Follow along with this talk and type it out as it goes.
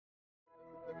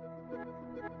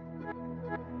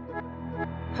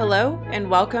Hello, and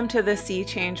welcome to the Sea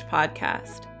Change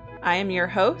Podcast. I am your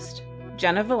host,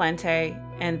 Jenna Valente,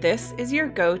 and this is your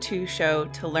go-to show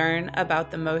to learn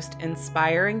about the most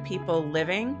inspiring people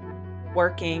living,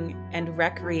 working, and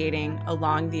recreating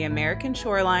along the American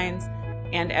shorelines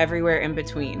and everywhere in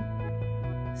between.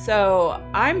 So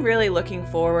I'm really looking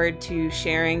forward to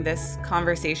sharing this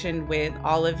conversation with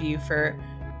all of you for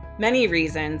many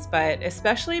reasons, but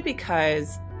especially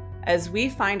because as we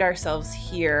find ourselves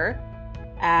here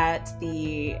at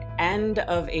the end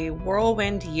of a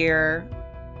whirlwind year,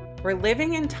 we're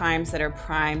living in times that are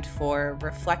primed for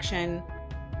reflection,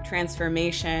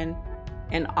 transformation,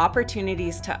 and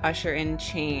opportunities to usher in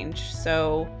change.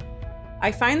 So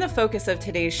I find the focus of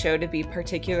today's show to be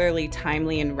particularly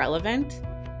timely and relevant.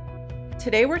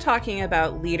 Today we're talking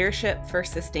about leadership for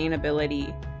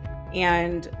sustainability,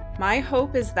 and my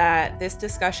hope is that this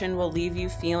discussion will leave you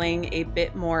feeling a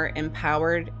bit more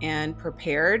empowered and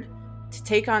prepared to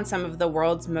take on some of the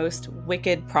world's most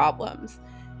wicked problems.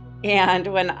 And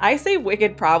when I say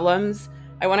wicked problems,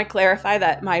 I want to clarify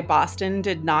that my Boston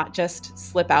did not just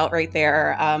slip out right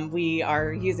there. We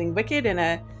are using wicked in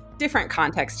a different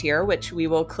context here, which we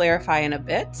will clarify in a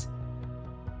bit.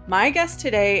 My guest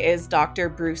today is Dr.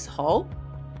 Bruce Hull.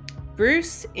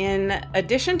 Bruce, in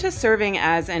addition to serving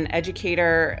as an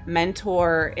educator,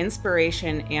 mentor,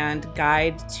 inspiration, and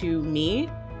guide to me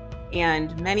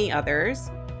and many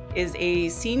others, is a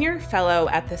senior fellow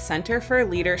at the Center for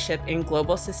Leadership in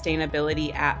Global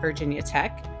Sustainability at Virginia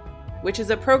Tech, which is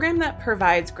a program that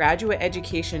provides graduate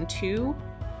education to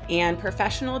and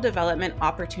professional development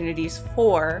opportunities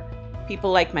for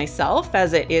people like myself,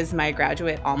 as it is my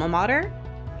graduate alma mater,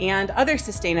 and other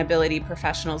sustainability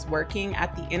professionals working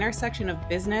at the intersection of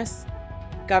business,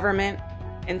 government,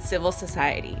 and civil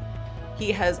society.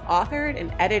 He has authored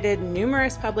and edited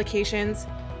numerous publications,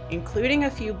 including a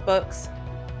few books,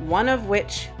 one of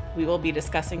which we will be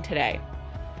discussing today.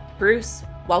 Bruce,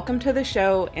 welcome to the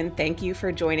show, and thank you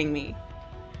for joining me.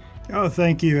 Oh,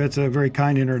 thank you. It's a very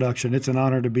kind introduction. It's an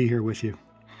honor to be here with you.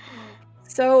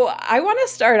 So I want to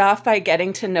start off by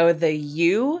getting to know the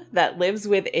you that lives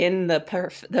within the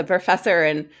professor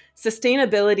and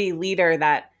sustainability leader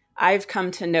that I've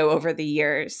come to know over the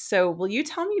years. So will you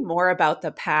tell me more about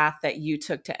the path that you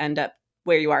took to end up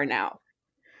where you are now?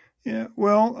 Yeah,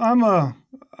 well, I'm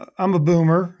a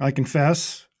boomer, I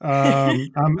confess.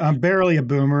 I'm barely a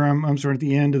boomer. I'm sort of at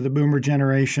the end of the boomer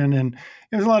generation, and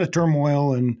there's a lot of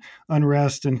turmoil and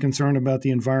unrest and concern about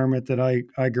the environment that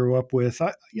I grew up with.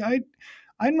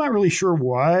 I'm not really sure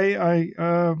why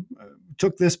I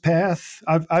took this path.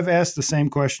 I've asked the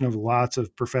same question of lots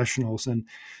of professionals, and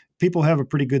people have a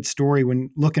pretty good story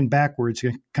when looking backwards.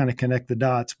 You kind of connect the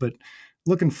dots, but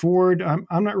looking forward,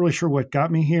 I'm not really sure what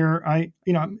got me here.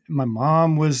 My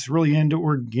mom was really into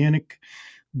organic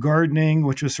gardening,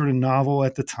 which was sort of novel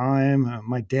at the time.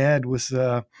 My dad was.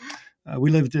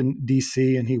 We lived in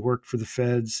D.C. and he worked for the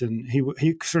feds, and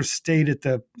he sort of stayed at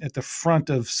the front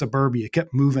of suburbia.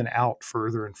 Kept moving out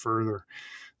further and further.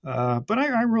 But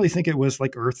I really think it was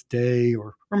like Earth Day,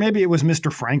 or maybe it was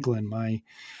Mr. Franklin, my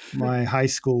high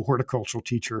school horticultural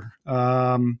teacher,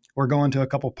 or going to a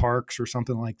couple parks or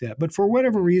something like that. But for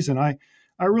whatever reason, I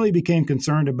really became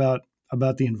concerned about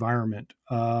the environment,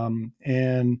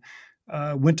 and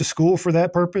went to school for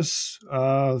that purpose.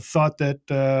 Thought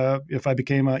that if I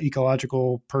became an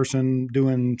ecological person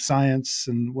doing science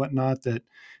and whatnot, that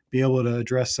be able to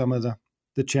address some of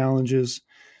the challenges.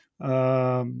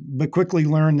 But quickly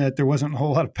learned that there wasn't a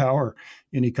whole lot of power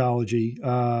in ecology.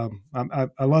 I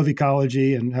love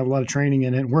ecology and have a lot of training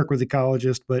in it and work with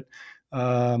ecologists, but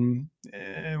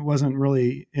it wasn't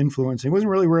really influencing. It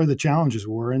wasn't really where the challenges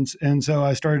were. And so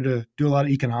I started to do a lot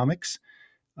of economics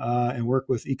and work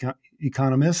with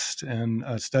economists and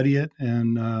study it.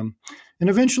 And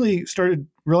eventually started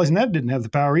realizing that didn't have the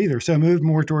power either. So I moved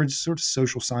more towards sort of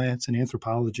social science and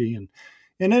anthropology and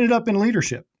ended up in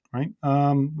leadership. Right,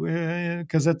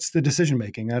 because that's the decision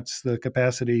making. That's the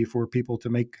capacity for people to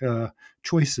make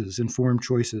choices, informed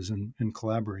choices, and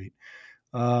collaborate.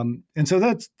 And so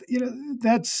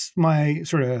that's my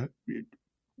sort of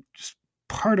just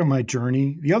part of my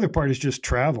journey. The other part is just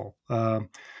travel.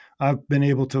 I've been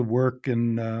able to work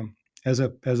as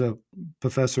a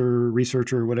professor,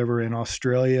 researcher, whatever, in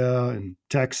Australia and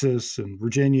Texas and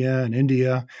Virginia and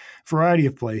India, variety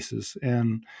of places,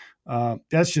 and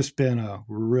that's just been a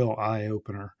real eye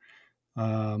opener.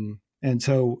 And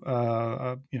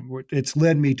so it's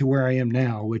led me to where I am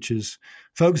now, which is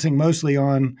focusing mostly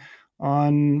on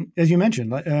as you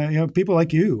mentioned, people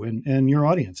like you and your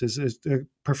audience as the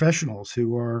professionals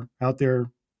who are out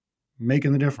there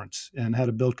making the difference, and how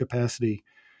to build capacity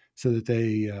so that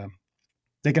they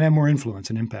they can have more influence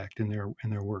and impact in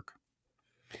their work.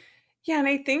 Yeah, and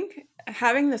I think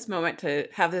having this moment to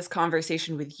have this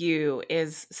conversation with you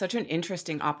is such an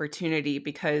interesting opportunity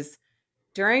because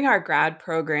during our grad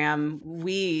program,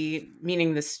 we,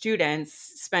 meaning the students,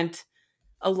 spent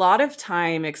a lot of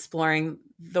time exploring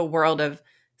the world of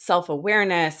self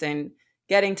awareness and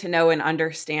getting to know and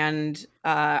understand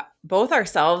both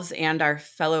ourselves and our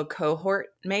fellow cohort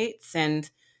mates. And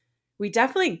we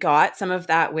definitely got some of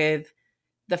that with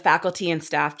the faculty and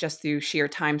staff just through sheer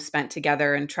time spent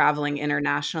together and traveling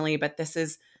internationally. But this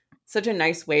is such a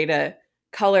nice way to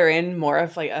color in more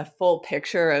of like a full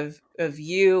picture of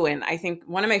you. And I think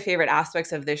one of my favorite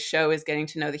aspects of this show is getting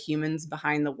to know the humans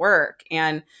behind the work.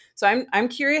 And so I'm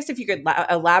curious if you could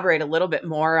elaborate a little bit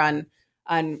more on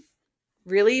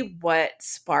really what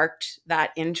sparked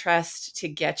that interest to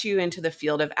get you into the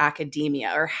field of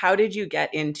academia, or how did you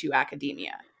get into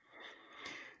academia?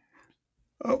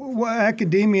 Well,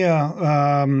 academia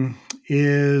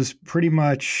is pretty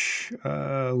much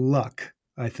luck,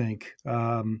 I think.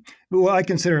 Well, I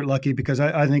consider it lucky because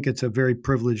I think it's a very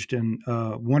privileged and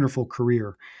wonderful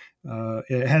career.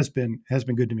 It has been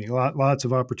good to me. Lots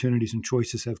of opportunities and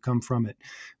choices have come from it,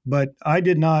 but I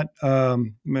did not.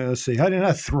 Let's see, I did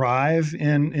not thrive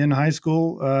in high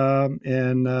school,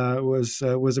 and was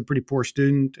a pretty poor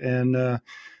student, and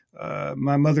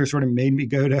my mother sort of made me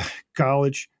go to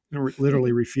college.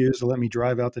 Literally refused to let me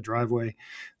drive out the driveway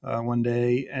one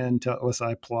day unless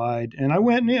I applied. And I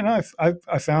went,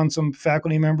 I found some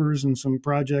faculty members and some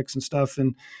projects and stuff,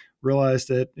 and realized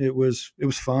that it was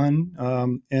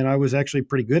fun, and I was actually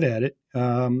pretty good at it.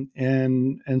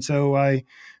 And so I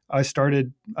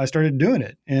started doing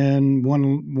it, and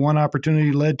one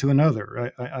opportunity led to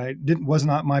another. I didn't was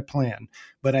not my plan,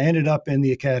 but I ended up in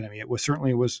the academy. It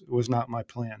certainly was not my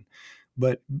plan,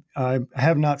 but I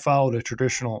have not followed a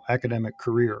traditional academic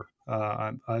career.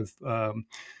 I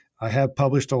have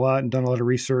published a lot and done a lot of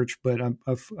research, but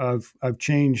I've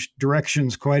changed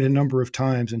directions quite a number of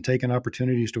times and taken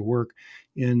opportunities to work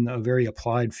in very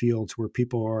applied fields where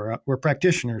where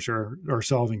practitioners are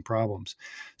solving problems.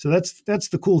 So that's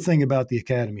the cool thing about the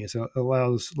academy, is it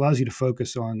allows you to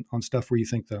focus on stuff where you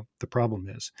think the problem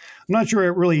is. I'm not sure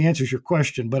it really answers your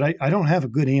question, but I don't have a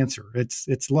good answer.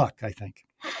 It's luck, I think.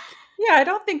 Yeah, I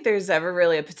don't think there's ever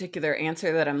really a particular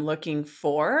answer that I'm looking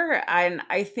for. And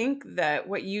I think that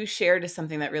what you shared is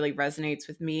something that really resonates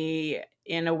with me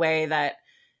in a way that,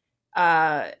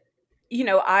 uh,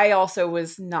 I also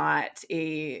was not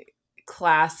a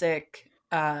classic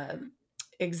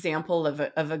example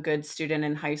of a good student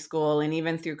in high school. And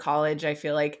even through college, I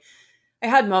feel like I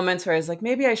had moments where I was like,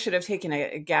 maybe I should have taken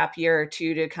a gap year or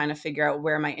two to kind of figure out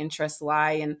where my interests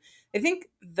lie. And I think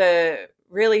the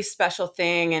really special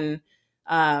thing, and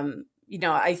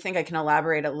I think I can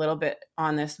elaborate a little bit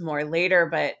on this more later,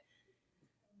 but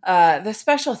the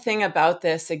special thing about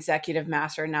this Executive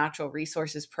Master in Natural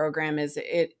Resources program is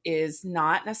it is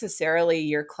not necessarily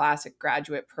your classic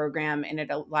graduate program, and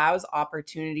it allows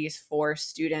opportunities for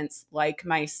students like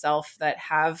myself that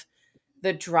have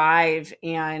the drive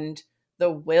and the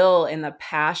will and the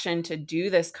passion to do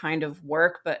this kind of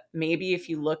work. But maybe if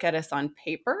you look at us on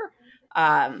paper,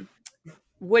 um,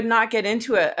 would not get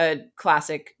into a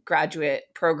classic graduate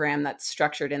program that's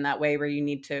structured in that way, where you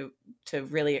need to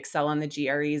really excel on the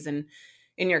GREs and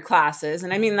in your classes.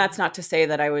 And I mean, that's not to say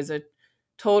that I was a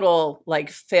total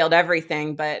like failed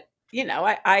everything, but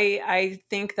I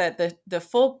think that the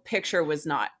full picture was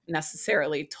not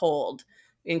necessarily told,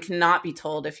 and cannot be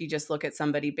told if you just look at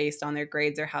somebody based on their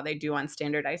grades or how they do on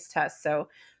standardized tests. So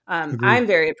Agreed. I'm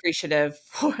very appreciative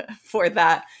for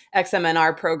that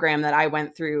XMNR program that I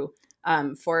went through,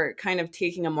 for kind of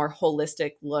taking a more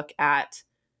holistic look at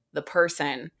the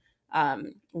person,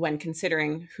 when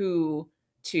considering who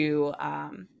to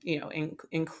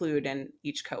include in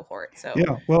each cohort. So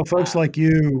Yeah, well, folks um, like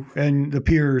you and the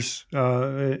peers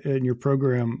in your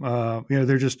program,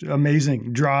 they're just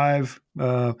amazing. Drive,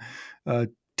 uh,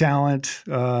 talent,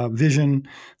 vision,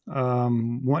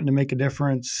 wanting to make a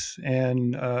difference,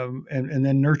 and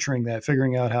then nurturing that,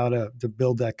 figuring out how to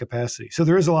build that capacity. So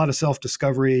there is a lot of self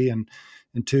discovery and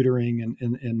tutoring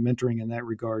and mentoring in that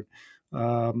regard.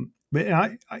 But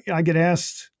I get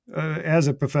asked as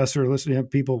a professor, listening to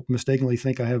people mistakenly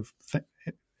think I have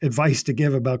advice to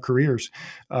give about careers.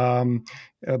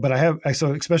 But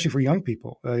so especially for young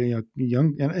people,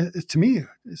 young, and to me,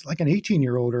 it's like an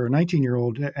 18-year-old or a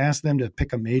 19-year-old, ask them to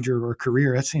pick a major or a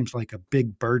career. That seems like a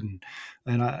big burden.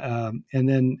 And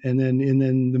then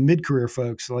the mid-career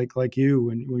folks like you,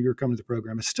 when you're coming to the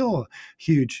program, it's still a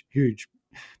huge, huge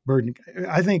burden.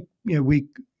 I think,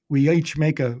 we each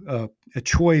make a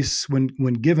choice when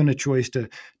given a choice to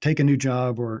take a new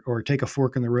job or take a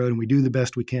fork in the road, and we do the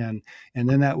best we can, and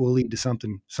then that will lead to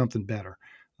something better.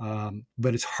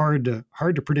 But it's hard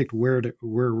to predict where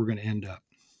we're going to end up.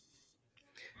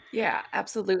 Yeah,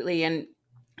 absolutely. And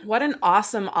what an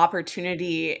awesome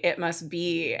opportunity it must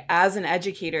be as an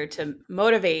educator to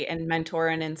motivate and mentor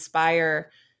and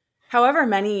inspire however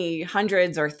many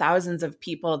hundreds or thousands of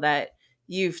people that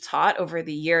you've taught over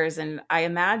the years. And I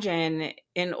imagine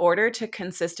in order to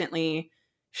consistently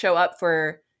show up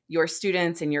for your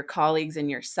students and your colleagues and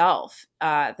yourself,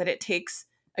 that it takes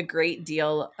a great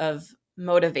deal of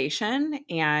motivation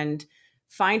and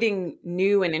finding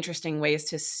new and interesting ways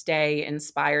to stay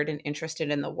inspired and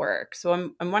interested in the work. So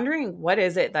I'm wondering, what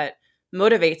is it that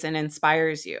motivates and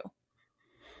inspires you?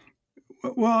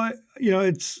 Well,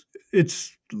 it's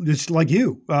like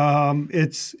you. Uh,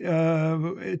 it's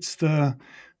the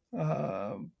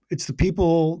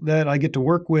people that I get to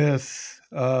work with,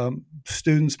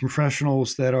 students,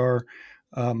 professionals that are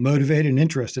motivated and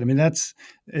interested. I mean, that's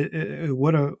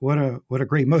what a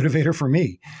great motivator for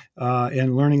me,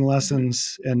 and learning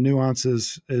lessons and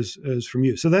nuances is from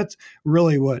you. So that's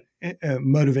really what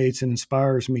motivates and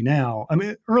inspires me now. I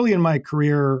mean, early in my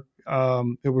career,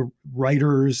 there were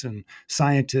writers and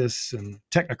scientists and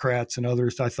technocrats and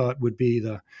others I thought would be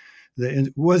the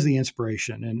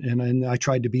inspiration, and I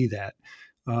tried to be that.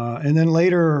 And then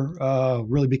later,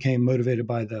 really became motivated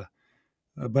by the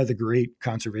great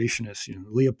conservationists,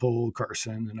 Leopold,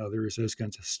 Carson, and others, those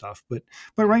kinds of stuff. But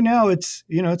right now, it's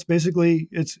basically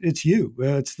it's you,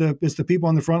 it's the people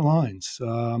on the front lines,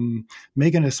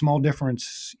 making a small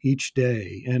difference each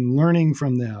day and learning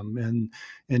from them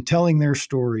and telling their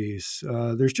stories.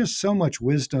 There's just so much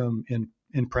wisdom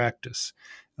in practice.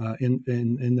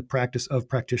 In the practice of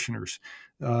practitioners,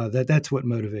 that's what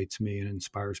motivates me and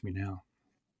inspires me now.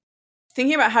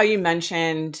 Thinking about how you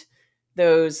mentioned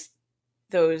those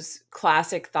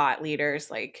classic thought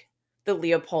leaders like the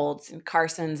Leopolds and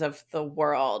Carsons of the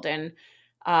world, and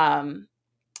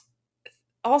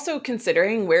also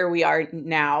considering where we are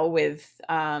now with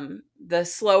the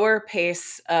slower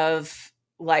pace of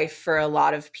life for a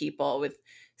lot of people, with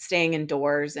staying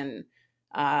indoors and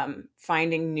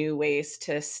finding new ways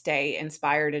to stay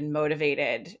inspired and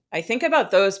motivated. I think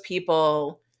about those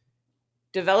people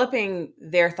developing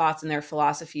their thoughts and their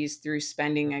philosophies through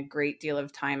spending a great deal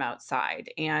of time outside.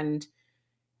 And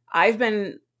I've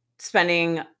been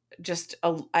spending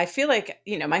I feel like,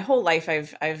 my whole life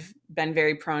I've been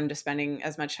very prone to spending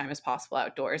as much time as possible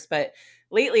outdoors, but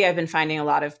lately I've been finding a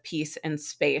lot of peace and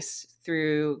space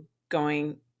through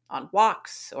going on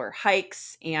walks or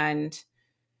hikes. And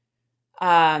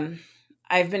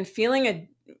I've been feeling a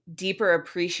deeper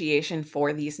appreciation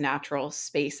for these natural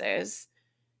spaces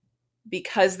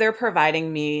because they're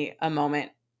providing me a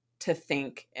moment to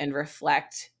think and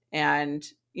reflect and,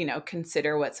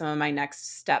 consider what some of my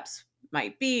next steps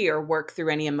might be or work through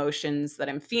any emotions that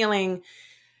I'm feeling.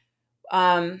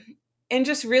 And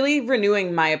just really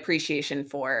renewing my appreciation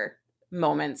for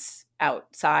moments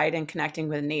outside and connecting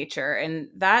with nature. And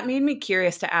that made me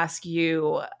curious to ask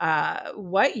you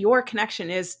what your connection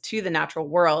is to the natural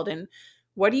world, and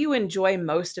what do you enjoy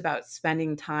most about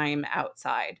spending time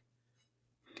outside?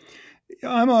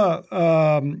 I'm a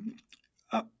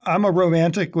I'm a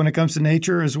romantic when it comes to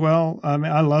nature as well. I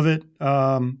mean, I love it.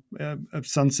 A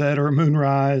sunset or a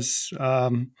moonrise,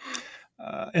 and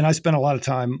I spend a lot of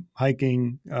time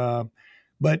hiking.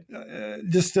 But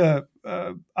just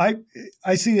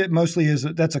I see it mostly as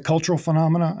that's a cultural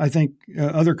phenomena. I think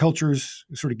other cultures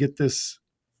sort of get this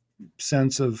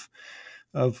sense of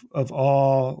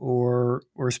awe or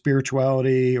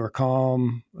spirituality or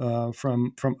calm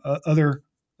from other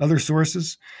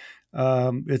sources.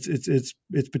 It's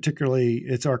particularly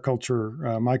it's our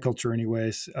culture, my culture,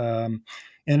 anyways, and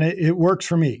it works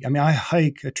for me. I mean, I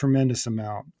hike a tremendous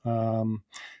amount,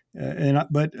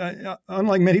 but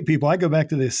unlike many people, I go back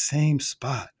to this same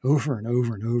spot over and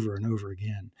over and over and over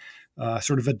again.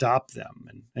 Sort of adopt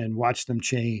them and watch them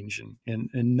change and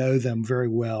know them very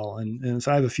well. And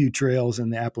so I have a few trails in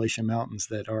the Appalachian Mountains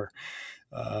that are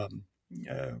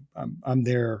I'm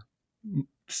there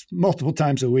multiple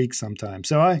times a week sometimes.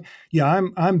 So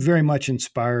I'm very much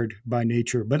inspired by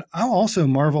nature, but I'll also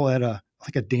marvel at a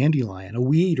dandelion, a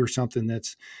weed or something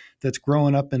that's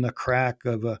growing up in the crack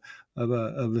of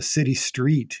a city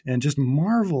street, and just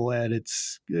marvel at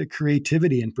its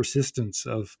creativity and persistence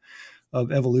of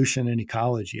evolution and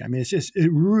ecology. I mean,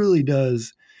 it really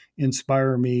does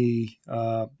inspire me.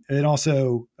 It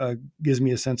also gives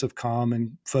me a sense of calm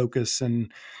and focus,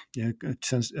 and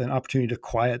an opportunity to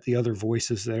quiet the other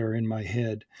voices that are in my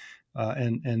head.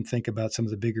 and think about some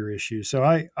of the bigger issues. So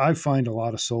I find a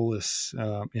lot of solace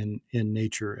in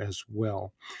nature as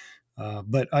well.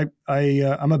 But I'm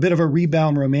a bit of a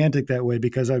rebound romantic that way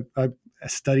because I've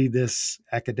studied this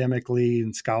academically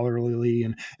and scholarly,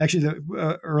 and actually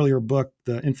the earlier book,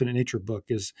 the Infinite Nature book,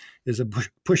 is a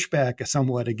pushback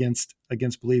somewhat against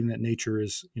believing that nature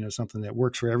is something that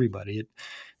works for everybody.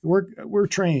 We're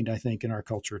trained, I think, in our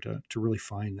culture to really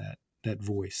find that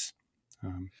voice.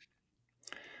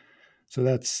 So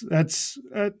that's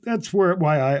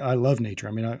why I love nature.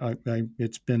 I mean, I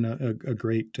it's been a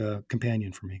great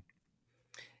companion for me.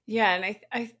 Yeah,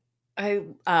 and I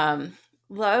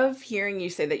love hearing you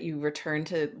say that you return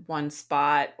to one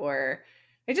spot, or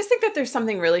I just think that there's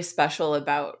something really special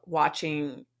about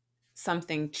watching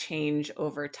something change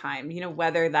over time.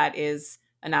 Whether that is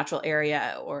a natural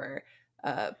area or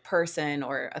a person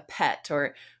or a pet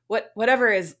or whatever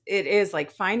it is,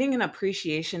 like finding an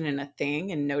appreciation in a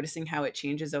thing and noticing how it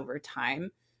changes over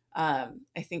time. I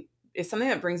think is something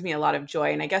that brings me a lot of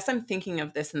joy. And I guess I'm thinking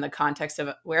of this in the context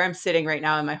of where I'm sitting right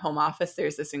now in my home office.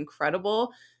 There's this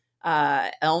incredible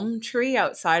elm tree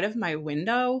outside of my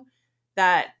window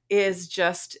that is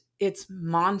just, it's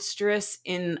monstrous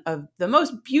in the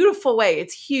most beautiful way.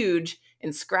 It's huge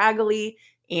and scraggly.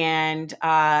 And,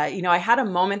 I had a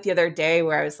moment the other day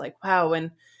where I was like, wow,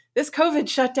 when this COVID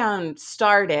shutdown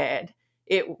started,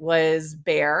 it was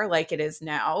bare like it is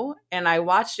now. And I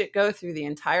watched it go through the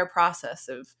entire process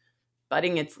of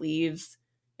budding its leaves,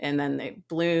 and then they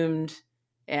bloomed,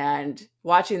 and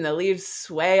watching the leaves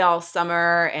sway all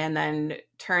summer and then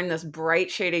turn this bright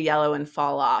shade of yellow and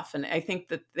fall off. And I think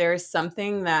that there's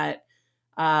something that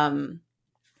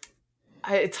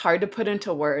it's hard to put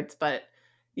into words, but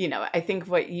I think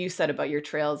what you said about your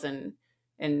trails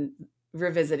and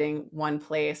revisiting one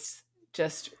place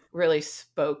just really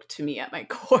spoke to me at my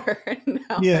core.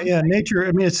 Yeah. Nature.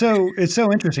 I mean, it's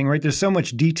so interesting, right? There's so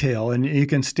much detail, and you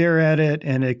can stare at it,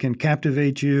 and it can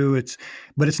captivate you.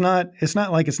 But it's not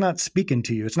like it's not speaking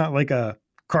to you. It's not like a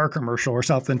car commercial or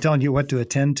something telling you what to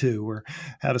attend to or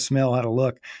how to smell, how to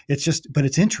look. But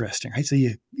it's interesting, right? So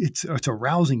it's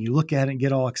arousing. You look at it and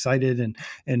get all excited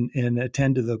and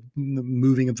attend to the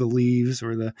moving of the leaves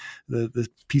or the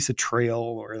piece of trail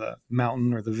or the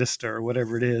mountain or the vista or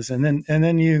whatever it is. And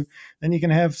then you can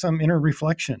have some inner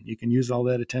reflection. You can use all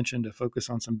that attention to focus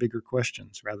on some bigger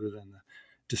questions rather than the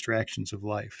distractions of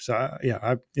life. So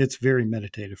it's very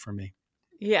meditative for me.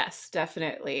 Yes,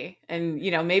 definitely. And,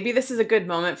 maybe this is a good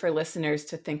moment for listeners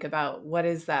to think about what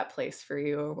is that place for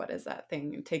you, or what is that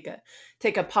thing, and take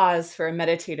a pause for a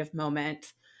meditative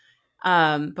moment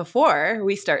before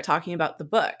we start talking about the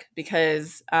book,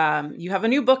 because you have a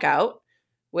new book out,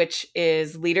 which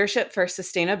is Leadership for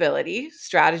Sustainability: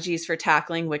 Strategies for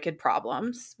Tackling Wicked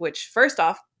Problems, which, first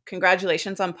off,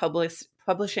 congratulations on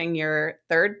publishing your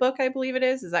third book, I believe it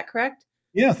is. Is that correct?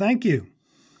 Yeah, thank you.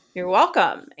 You're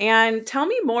welcome. And tell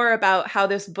me more about how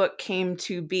this book came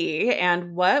to be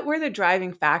and what were the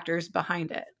driving factors behind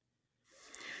it?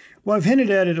 Well, I've hinted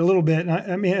at it a little bit.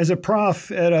 I mean, as a prof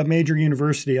at a major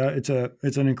university, it's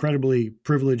an incredibly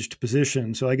privileged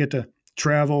position. So I get to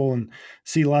travel and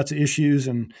see lots of issues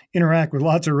and interact with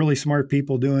lots of really smart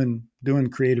people doing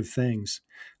creative things.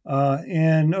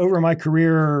 And over my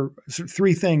career,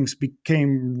 three things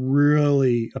became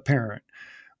really apparent.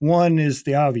 One is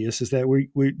the obvious: is that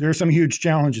there are some huge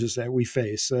challenges that we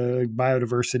face,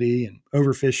 biodiversity and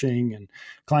overfishing and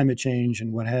climate change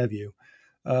and what have you.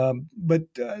 But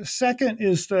second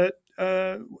is that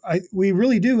we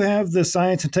really do have the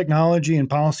science and technology and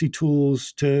policy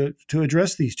tools to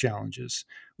address these challenges.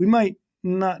 We might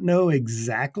not know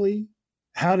exactly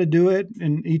how to do it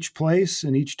in each place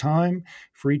and each time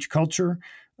for each culture,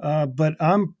 but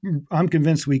I'm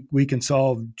convinced we can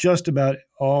solve just about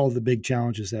all the big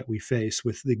challenges that we face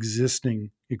with the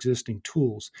existing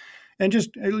tools. And just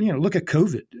look at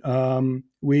COVID.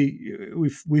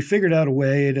 We figured out a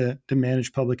way to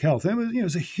manage public health. And it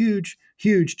was a huge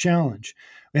challenge.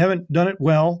 We haven't done it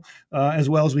as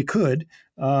well as we could,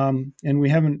 and we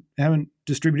haven't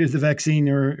distributed the vaccine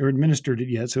or administered it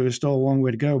yet. So there's still a long way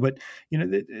to go. But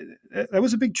that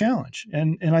was a big challenge,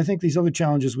 and I think these other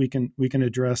challenges we can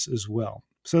address as well.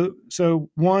 So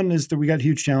one is that we got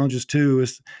huge challenges. Two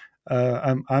is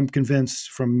I'm convinced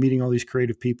from meeting all these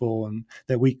creative people and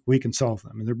that we can solve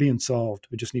them, and they're being solved.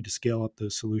 We just need to scale up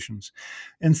those solutions.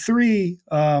 And three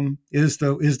is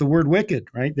the word wicked,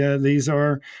 right? These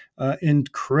are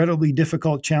incredibly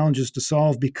difficult challenges to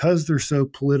solve because they're so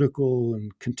political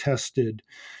and contested.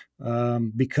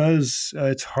 Because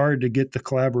it's hard to get the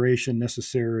collaboration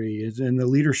necessary, and the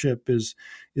leadership is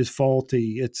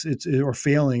faulty, it's or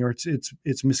failing, or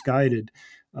it's misguided.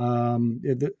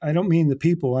 I don't mean the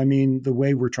people, I mean the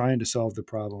way we're trying to solve the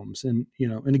problems. And,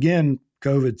 and again,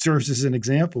 COVID serves as an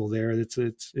example there. It's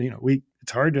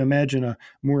hard to imagine a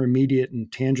more immediate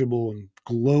and tangible and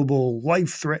global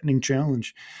life-threatening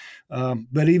challenge.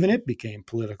 But even it became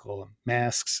political,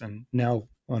 masks, and now,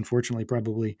 unfortunately,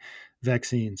 probably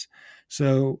vaccines.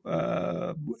 So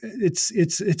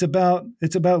it's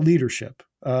about leadership.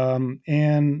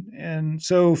 And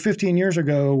so 15 years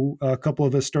ago, a couple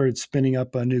of us started spinning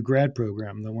up a new grad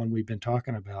program, the one we've been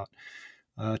talking about,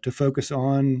 to focus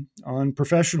on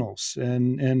professionals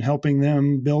and helping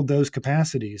them build those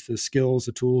capacities, the skills,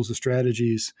 the tools, the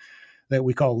strategies that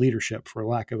we call leadership, for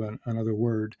lack of another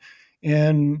word.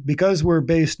 And because we're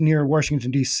based near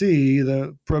Washington, D.C.,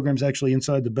 the program's actually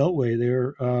inside the Beltway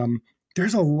there.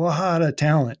 There's a lot of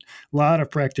talent, a lot of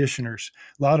practitioners,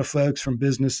 a lot of folks from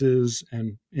businesses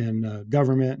and in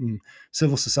government and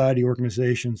civil society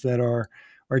organizations that are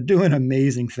doing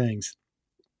amazing things.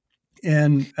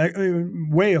 And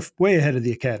way ahead of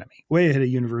the academy, way ahead of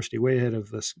university, way ahead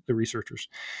of the researchers.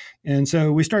 And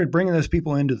so we started bringing those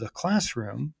people into the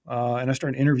classroom, and I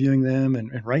started interviewing them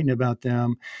and writing about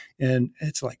them. And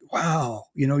it's like, wow,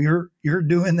 you're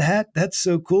doing that. That's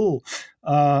so cool.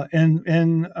 So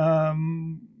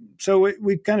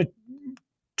we kind of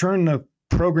turned the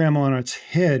program on its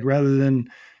head. Rather than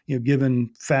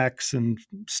given facts and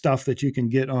stuff that you can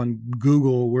get on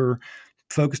Google, we're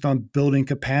focused on building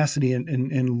capacity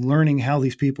and learning how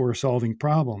these people are solving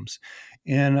problems.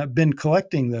 And I've been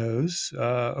collecting those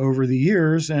over the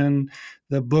years, and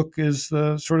the book is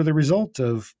the sort of the result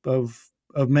of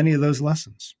many of those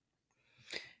lessons.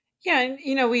 Yeah,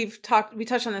 and we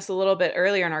touched on this a little bit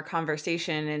earlier in our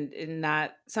conversation, and in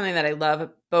that something that I love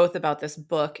both about this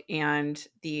book and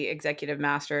the Executive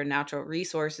Master Natural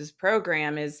Resources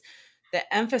program is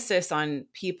the emphasis on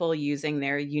people using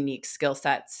their unique skill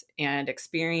sets and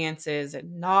experiences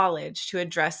and knowledge to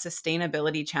address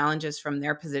sustainability challenges from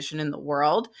their position in the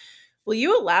world. Will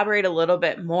you elaborate a little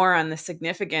bit more on the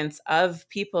significance of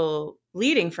people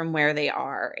leading from where they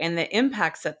are and the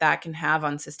impacts that can have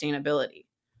on sustainability?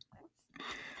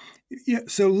 Yeah,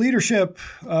 so leadership,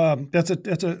 that's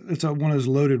one of those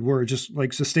loaded words, just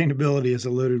like sustainability is a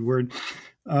loaded word.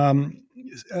 And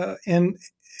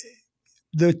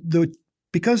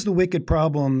because the wicked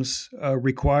problems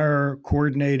require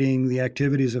coordinating the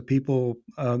activities of people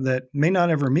that may not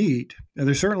ever meet,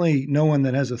 there's certainly no one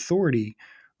that has authority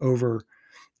over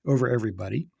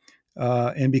everybody.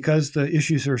 And because the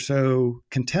issues are so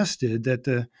contested, that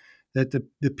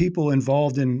the people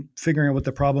involved in figuring out what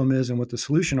the problem is and what the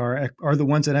solution are the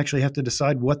ones that actually have to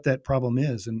decide what that problem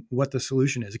is and what the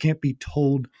solution is. It can't be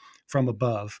told from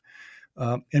above.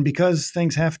 And because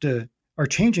things are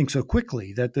changing so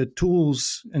quickly, that the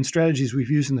tools and strategies we've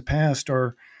used in the past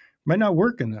might not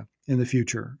work in the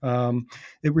future.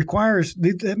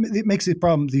 It makes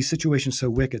these situations so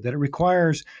wicked that it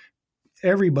requires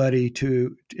everybody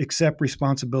to accept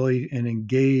responsibility and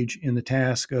engage in the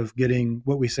task of getting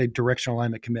what we say directional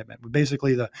alignment commitment. But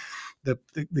basically,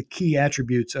 the key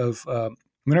attributes of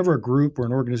whenever a group or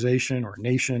an organization or a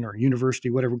nation or a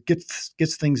university, whatever,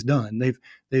 gets things done,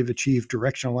 they've achieved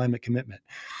directional alignment commitment.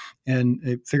 And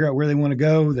they figure out where they want to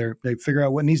go. They figure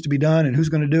out what needs to be done and who's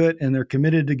going to do it, and they're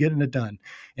committed to getting it done.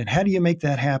 And how do you make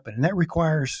that happen? And that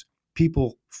requires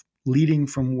people leading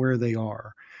from where they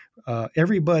are.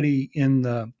 Everybody in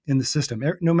the system,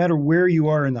 no matter where you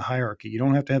are in the hierarchy, you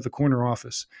don't have to have the corner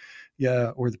office,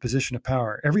 or the position of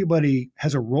power. Everybody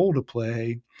has a role to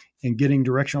play in getting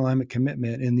directional alignment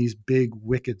commitment in these big,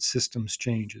 wicked systems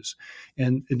changes.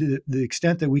 And the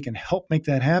extent that we can help make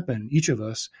that happen, each of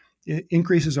us, it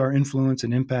increases our influence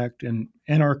and impact and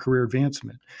our career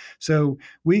advancement. So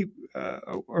we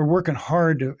are working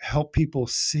hard to help people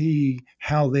see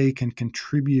how they can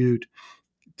contribute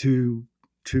to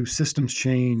systems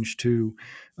change, to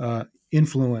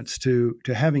influence, to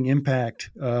having impact,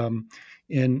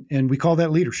 and we call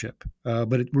that leadership.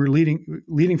 But we're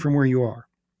leading from where you are.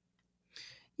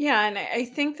 Yeah, and I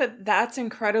think that's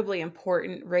incredibly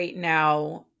important right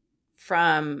now,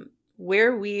 from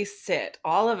where we sit,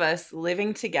 all of us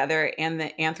living together in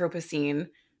the Anthropocene,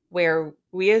 where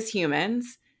we as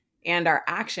humans and our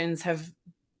actions have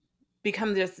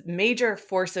become this major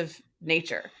force of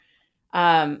nature.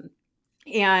 And,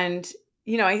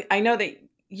 I know that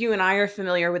you and I are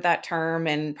familiar with that term,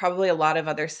 and probably a lot of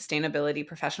other sustainability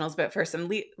professionals, but for some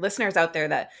listeners out there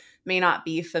that may not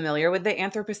be familiar with the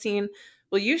Anthropocene,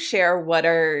 will you share what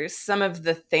are some of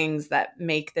the things that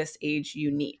make this age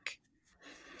unique?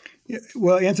 Yeah,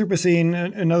 well,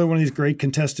 Anthropocene, another one of these great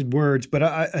contested words, but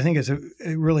I think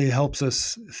it really helps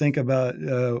us think about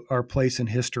our place in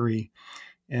history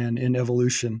and in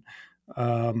evolution.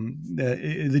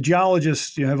 The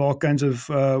geologists have all kinds of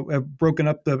have broken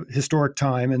up the historic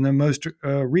time, and the most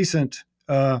recent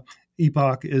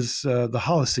epoch is the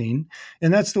Holocene,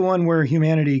 and that's the one where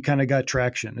humanity kind of got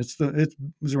traction. It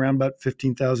was around about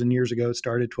 15,000 years ago. It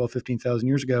started 15,000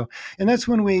 years ago, and that's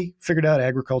when we figured out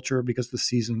agriculture because the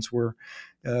seasons were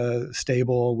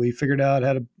stable. We figured out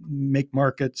how to make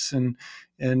markets and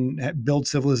build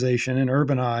civilization and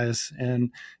urbanize, and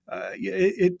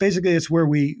it basically it's where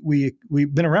we've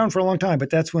been around for a long time, but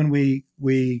that's when we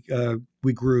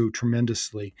grew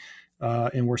tremendously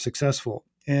and were successful.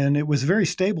 And it was a very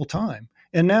stable time.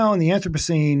 And now in the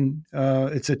Anthropocene,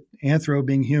 it's an anthro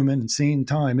being human and scene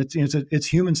time. It's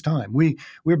humans' time.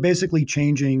 We're basically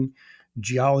changing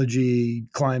geology,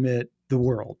 climate, the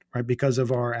world, right, because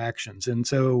of our actions. And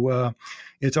so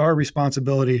it's our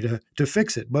responsibility to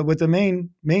fix it. But what the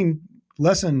main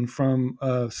lesson from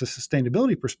a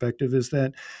sustainability perspective is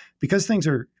that because things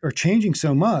are changing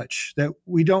so much that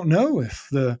we don't know if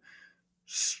the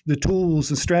tools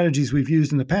and strategies we've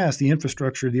used in the past, the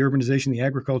infrastructure, the urbanization, the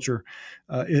agriculture,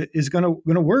 is going to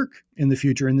work in the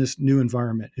future in this new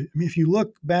environment. I mean, if you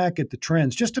look back at the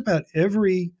trends, just about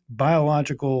every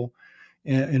biological,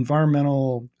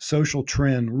 environmental, social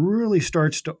trend really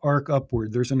starts to arc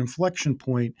upward. There's an inflection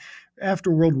point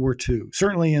after World War II,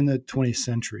 certainly in the 20th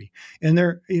century, and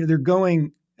they're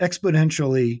going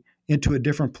exponentially into a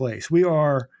different place. We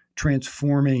are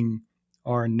transforming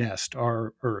our nest,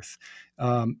 our Earth.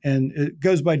 And it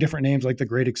goes by different names like the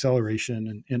Great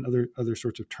Acceleration and other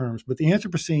sorts of terms. But the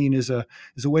Anthropocene is a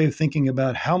way of thinking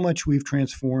about how much we've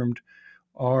transformed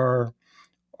our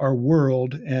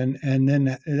world, and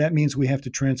then that means we have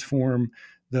to transform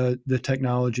the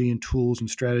technology and tools and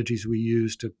strategies we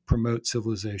use to promote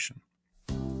civilization.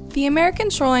 The American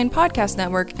Shoreline Podcast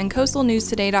Network and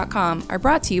CoastalNewsToday.com are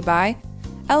brought to you by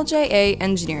LJA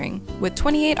Engineering. With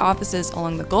 28 offices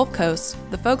along the Gulf Coast,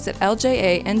 the folks at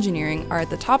LJA Engineering are at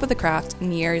the top of the craft in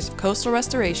the areas of coastal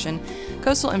restoration,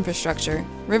 coastal infrastructure,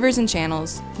 rivers and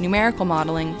channels, numerical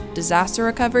modeling, disaster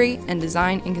recovery, and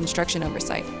design and construction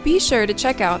oversight. Be sure to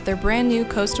check out their brand new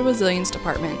Coastal Resilience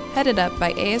Department, headed up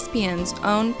by ASPN's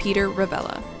own Peter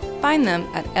Ravella. Find them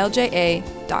at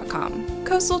LJA.com.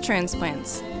 Coastal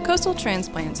Transplants. Coastal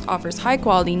Transplants offers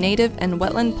high-quality native and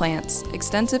wetland plants,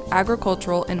 extensive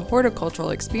agricultural and horticultural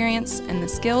experience, and the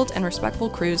skilled and respectful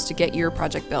crews to get your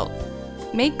project built.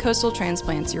 Make Coastal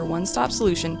Transplants your one-stop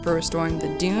solution for restoring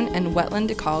the dune and wetland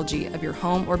ecology of your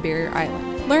home or barrier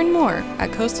island. Learn more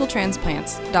at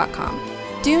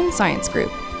coastaltransplants.com. Dune Science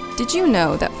Group. Did you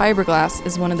know that fiberglass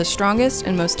is one of the strongest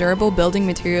and most durable building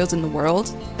materials in the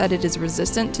world? That it is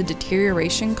resistant to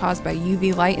deterioration caused by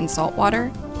UV light and salt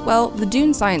water? Well, the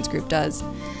Dune Science Group does.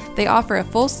 They offer a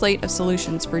full slate of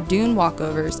solutions for dune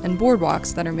walkovers and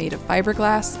boardwalks that are made of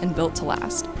fiberglass and built to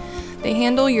last. They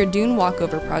handle your dune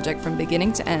walkover project from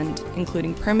beginning to end,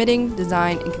 including permitting,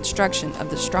 design, and construction of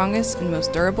the strongest and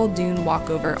most durable dune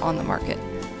walkover on the market.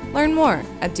 Learn more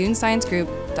at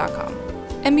dunesciencegroup.com.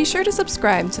 And be sure to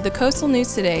subscribe to the Coastal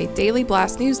News Today Daily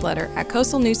Blast newsletter at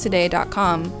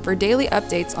coastalnewstoday.com for daily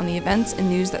updates on the events and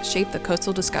news that shape the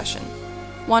coastal discussion.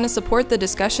 Want to support the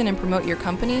discussion and promote your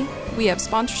company? We have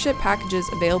sponsorship packages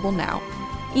available now.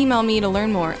 Email me to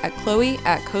learn more at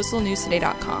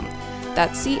chloe@coastalnewstoday.com.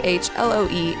 That's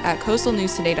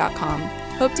CHLOE@coastalnewstoday.com.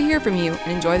 Hope to hear from you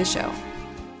and enjoy the show.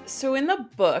 So in the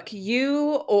book,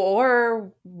 you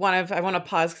or I want to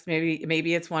pause because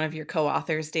maybe it's one of your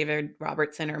co-authors, David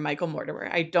Robertson or Michael Mortimer.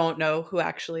 I don't know who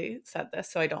actually said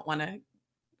this, so I don't want to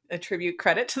attribute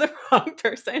credit to the wrong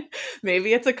person.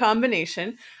 Maybe it's a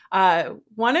combination.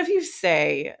 One of you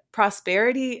say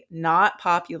prosperity, not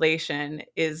population,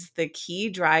 is the key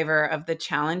driver of the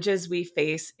challenges we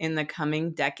face in the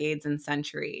coming decades and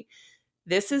century.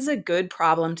 This is a good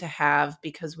problem to have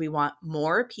because we want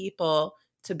more people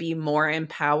to be more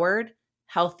empowered,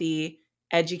 healthy,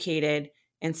 educated,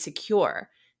 and secure.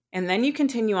 And then you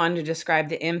continue on to describe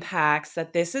the impacts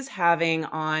that this is having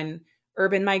on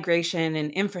urban migration and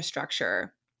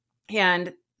infrastructure.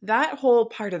 And that whole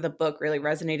part of the book really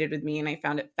resonated with me and I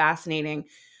found it fascinating.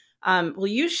 Will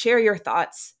you share your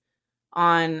thoughts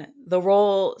on the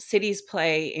role cities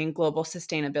play in global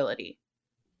sustainability?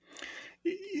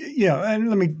 Yeah, and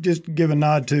let me just give a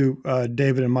nod to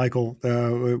David and Michael.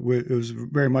 It was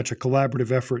very much a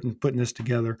collaborative effort in putting this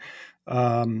together.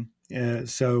 So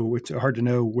it's hard to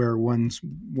know where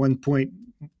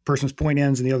person's point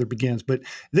ends and the other begins. But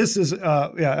this is an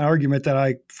argument that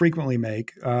I frequently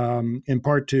make, in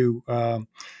part to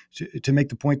make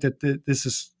the point that this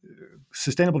is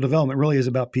sustainable development really is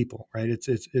about people, right?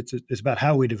 It's about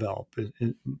how we develop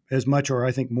as much, or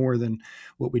I think more than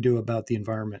what we do about the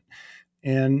environment.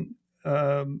 And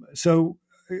so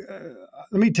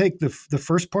let me take the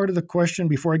first part of the question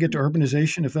before I get to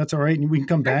urbanization, if that's all right, and we can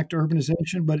come back to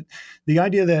urbanization. But the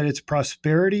idea that it's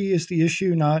prosperity is the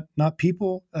issue, not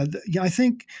people. I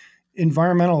think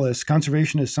environmentalists,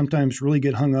 conservationists sometimes really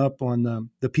get hung up on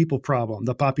the people problem,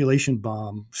 the population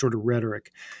bomb sort of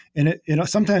rhetoric. And it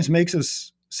sometimes makes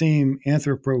us seem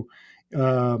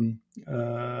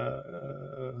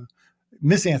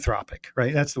misanthropic,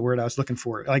 right? That's the word I was looking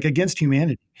for, like against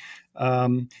humanity.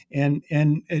 And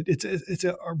it's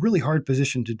a really hard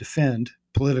position to defend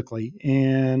politically,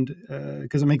 and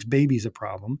because it makes babies a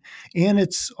problem. And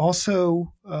it's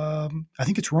also, I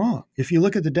think it's wrong. If you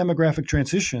look at the demographic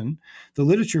transition, the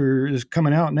literature is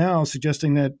coming out now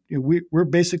suggesting that we're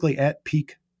basically at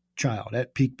peak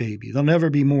baby. There'll never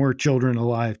be more children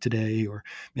alive today, or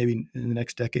maybe in the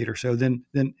next decade or so, than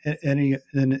any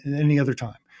other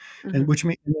time, mm-hmm. And which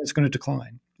means it's going to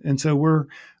decline. And so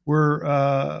we're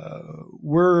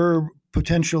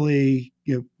potentially,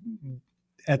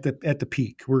 at the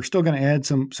peak. We're still going to add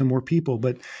some more people,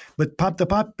 but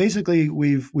basically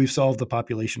we've solved the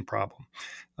population problem.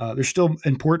 There's still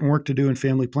important work to do in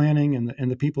family planning,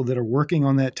 and the people that are working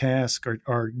on that task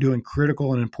are doing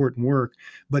critical and important work,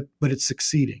 but it's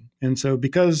succeeding. And so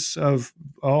because of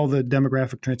all the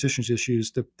demographic transitions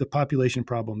issues, the population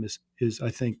problem is I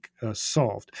think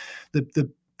solved.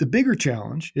 The bigger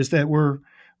challenge is that we're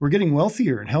getting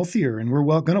wealthier and healthier, and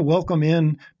we're going to welcome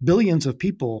in billions of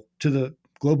people to the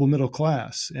global middle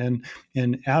class and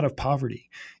out of poverty.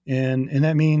 And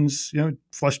that means,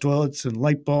 flush toilets and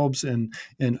light bulbs and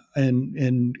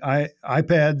iPads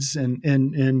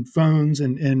and phones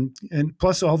and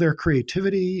plus all their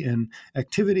creativity and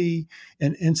activity.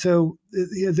 And so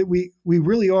that we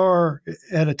really are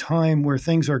at a time where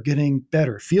things are getting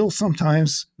better. Feel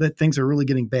sometimes that things are really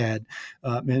getting bad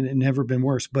and never been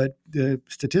worse. But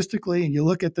statistically, and you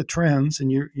look at the trends,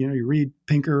 and you read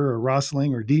Pinker or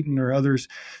Rosling or Deaton or others,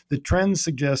 the trends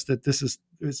suggest that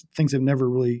things have never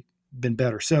really been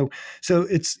better. So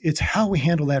it's how we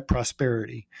handle that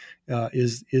prosperity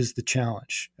is the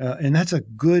challenge, and that's a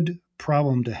good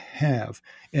problem to have.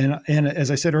 And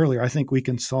as I said earlier, I think we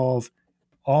can solve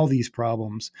all these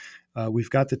problems. We've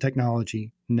got the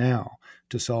technology now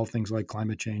to solve things like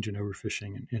climate change and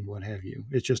overfishing and what have you.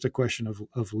 It's just a question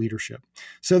of leadership.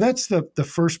 So that's the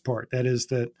first part. That is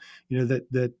that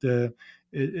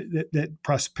that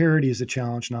prosperity is a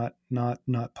challenge, not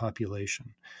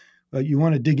population. You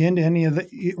want to dig into any of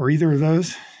either of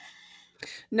those?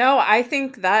 No, I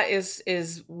think that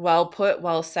is well put,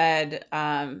 well said,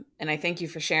 and I thank you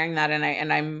for sharing that.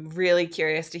 And I'm really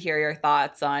curious to hear your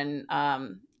thoughts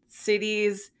on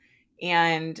cities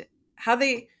and how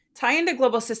they tie into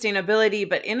global sustainability,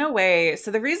 but in a way.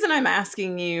 So the reason I'm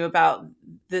asking you about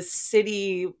the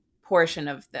city portion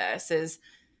of this is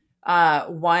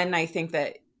one, I think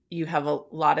that you have a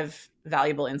lot of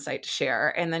valuable insight to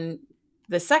share, and then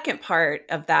the second part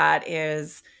of that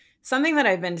is something that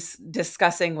I've been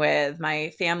discussing with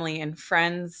my family and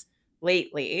friends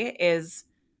lately is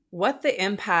what the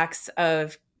impacts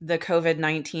of the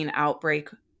COVID-19 outbreak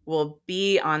will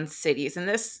be on cities. And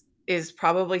this is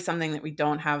probably something that we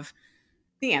don't have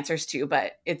the answers to,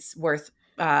 but it's worth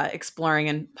exploring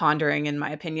and pondering, in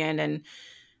my opinion. And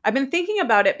I've been thinking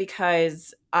about it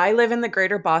because I live in the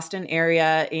greater Boston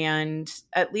area, and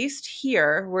at least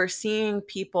here, we're seeing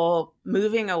people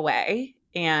moving away,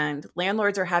 and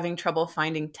landlords are having trouble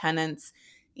finding tenants,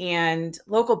 and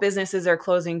local businesses are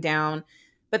closing down.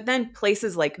 But then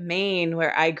places like Maine,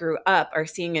 where I grew up, are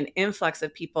seeing an influx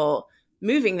of people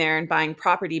moving there and buying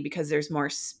property because there's more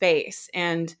space.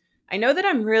 And I know that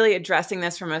I'm really addressing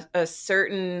this from a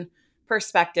certain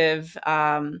perspective,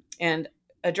 and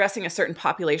addressing a certain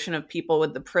population of people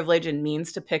with the privilege and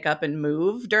means to pick up and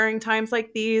move during times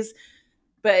like these.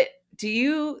 But do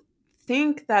you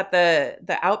think that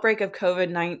the outbreak of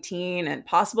COVID-19 and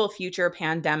possible future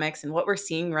pandemics and what we're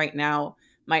seeing right now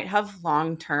might have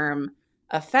long-term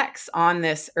effects on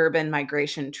this urban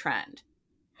migration trend?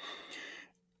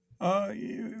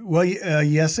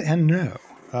 Yes and no.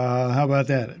 How about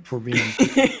that for being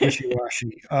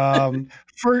wishy-washy?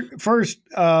 First,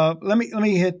 let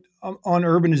me hit on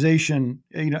urbanization,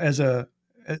 as a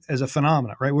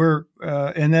phenomenon, right?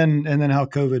 And then how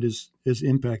COVID is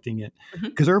impacting it,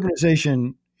 because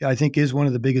urbanization, I think, is one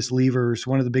of the biggest levers,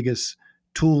 one of the biggest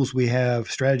tools we have,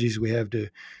 strategies we have to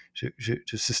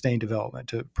sustain development,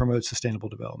 to promote sustainable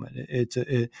development. It's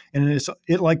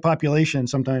like population.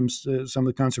 Sometimes some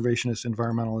of the conservationists,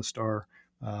 environmentalists are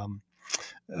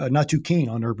not too keen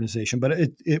on urbanization. But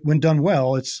it when done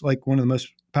well, it's like one of the most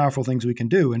powerful things we can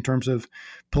do in terms of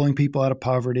pulling people out of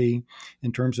poverty,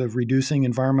 in terms of reducing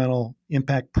environmental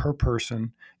impact per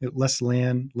person, less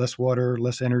land, less water,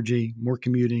 less energy, more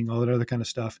commuting, all that other kind of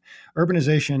stuff.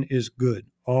 Urbanization is good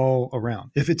all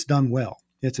around if it's done well.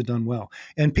 It's done well.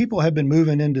 And people have been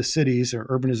moving into cities or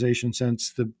urbanization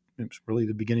since it's really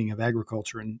the beginning of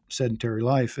agriculture and sedentary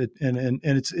life.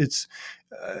 It's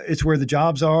where the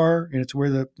jobs are, and it's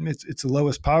where it's the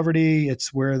lowest poverty.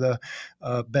 It's where the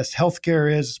best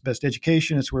healthcare is, best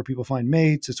education. It's where people find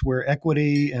mates. It's where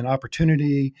equity and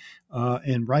opportunity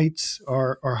and rights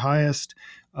are highest.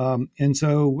 And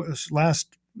so,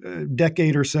 last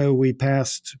decade or so, we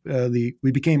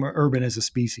became urban as a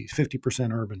species,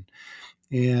 50% urban.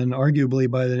 And arguably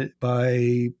by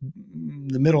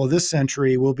the middle of this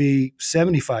century, we'll be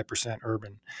 75%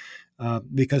 urban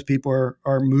because people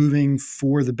are moving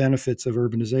for the benefits of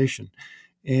urbanization.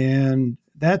 And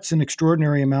that's an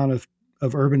extraordinary amount of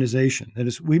urbanization. That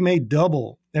is, we may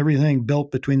double everything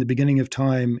built between the beginning of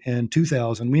time and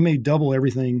 2000. We may double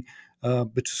everything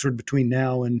but sort of between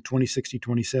now and 2060,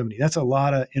 2070. That's a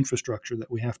lot of infrastructure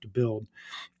that we have to build.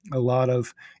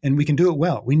 And we can do it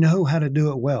well. We know how to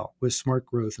do it well with smart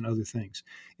growth and other things.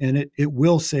 And it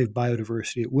will save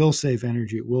biodiversity. It will save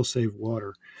energy. It will save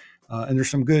water. And there's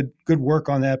some good work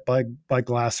on that by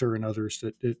Glasser and others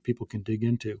that people can dig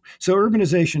into. So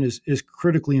urbanization is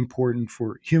critically important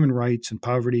for human rights and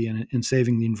poverty and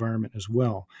saving the environment as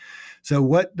well. So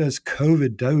what does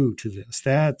COVID do to this?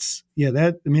 That's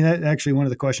actually one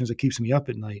of the questions that keeps me up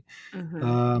at night,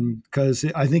 because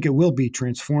I think it will be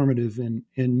transformative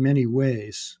in many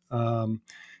ways. On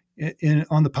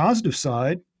the positive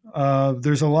side,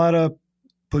 there's a lot of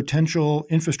potential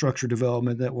infrastructure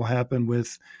development that will happen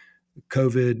with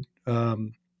COVID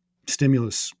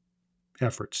stimulus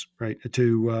efforts, right?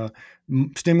 To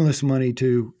stimulus money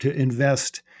to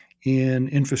invest in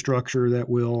infrastructure that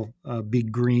will be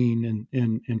green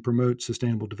and promote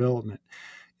sustainable development.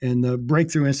 And the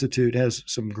Breakthrough Institute has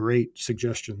some great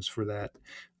suggestions for that.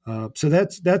 So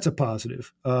that's a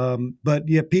positive. But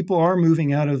yeah, people are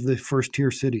moving out of the first tier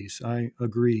cities. I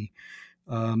agree.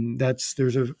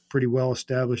 There's a pretty well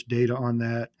established data on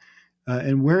that.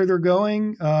 And where they're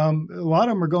going, a lot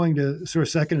of them are going to sort of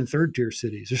second and third tier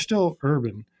cities. They're still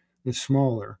urban, it's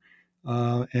smaller.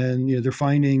 And they're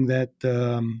finding that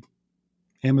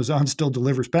Amazon still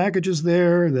delivers packages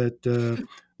there, that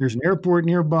there's an airport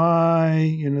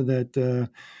nearby, that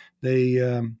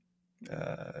they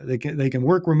can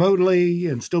work remotely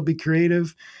and still be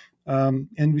creative.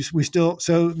 And we still,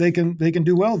 so they can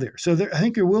do well there. So I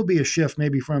think there will be a shift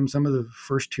maybe from some of the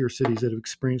first tier cities that have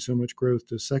experienced so much growth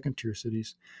to second tier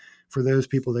cities for those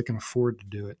people that can afford to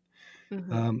do it.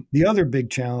 Mm-hmm. The other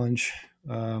big challenge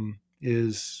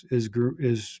is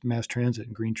mass transit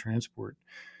and green transport.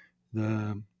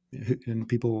 And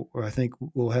people, I think,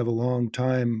 will have a long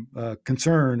time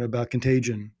concern about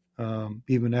contagion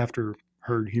even after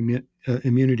herd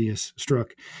immunity is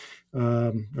struck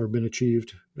or been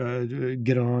achieved.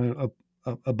 Get on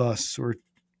a bus or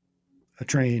a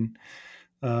train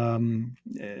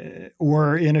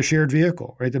or in a shared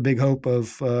vehicle, right? The big hope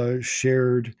of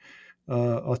shared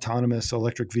autonomous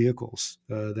electric vehicles,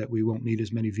 that we won't need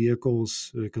as many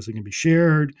vehicles because they can be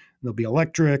shared, they'll be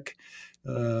electric.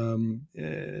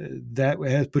 That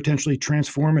has potentially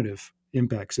transformative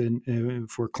impacts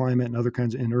for climate and other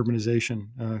kinds in urbanization,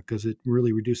 because it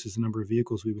really reduces the number of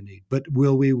vehicles we would need. But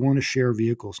will we want to share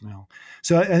vehicles now?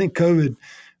 So I think COVID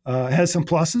has some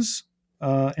pluses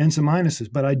and some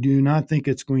minuses, but I do not think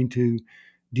it's going to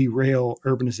derail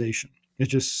urbanization. It's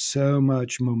just so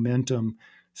much momentum,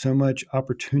 so much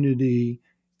opportunity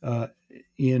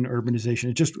in urbanization.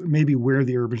 It's just maybe where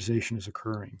the urbanization is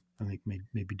occurring, I think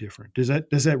may be different. Does that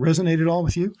resonate at all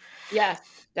with you? Yes,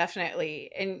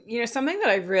 definitely. And, something that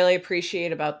I really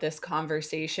appreciate about this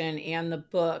conversation and the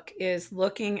book is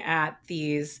looking at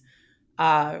these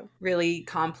really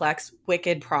complex,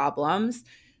 wicked problems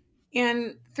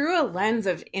and through a lens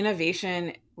of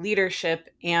innovation, leadership,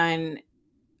 and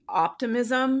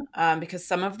optimism, because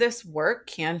some of this work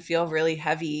can feel really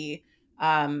heavy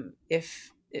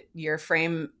if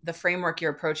the framework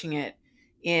you're approaching it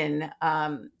in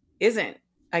isn't,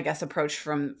 I guess, approached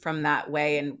from that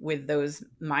way and with those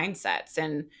mindsets.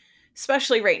 And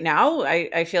especially right now,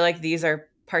 I feel like these are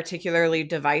particularly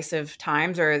divisive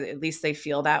times, or at least they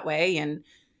feel that way. And,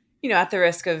 at the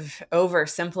risk of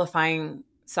oversimplifying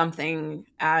something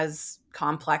as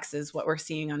complex as what we're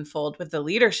seeing unfold with the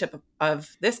leadership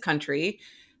of this country,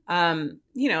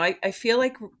 I feel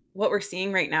like what we're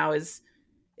seeing right now is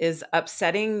is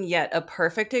upsetting yet a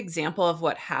perfect example of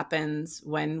what happens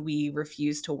when we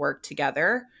refuse to work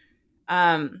together.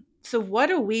 So what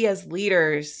do we as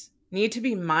leaders need to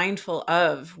be mindful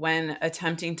of when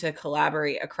attempting to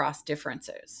collaborate across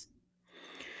differences?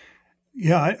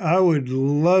 Yeah, I would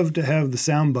love to have the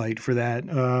soundbite for that.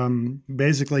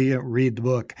 Basically, read the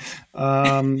book.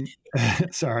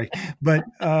 Sorry, but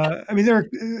I mean,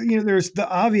 there's the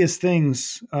obvious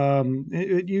things.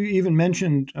 You even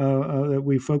mentioned that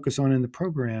we focus on in the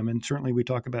program, and certainly we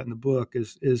talk about in the book.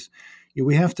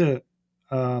 We have to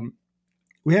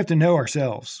know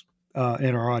ourselves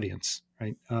and our audience,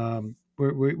 right?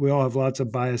 We all have lots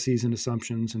of biases and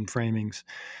assumptions and framings,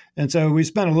 and so we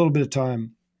spent a little bit of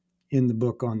time in the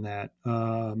book on that,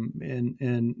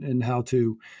 and how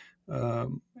to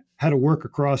work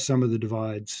across some of the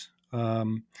divides.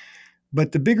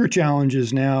 But the bigger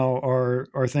challenges now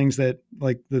are things that,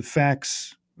 like, the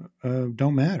facts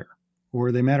don't matter,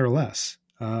 or they matter less.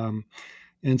 And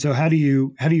so how do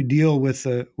you deal with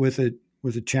a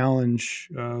challenge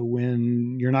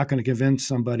when you're not going to convince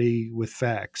somebody with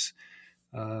facts,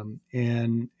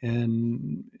 and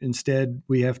instead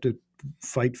we have to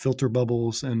fight filter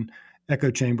bubbles and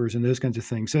echo chambers and those kinds of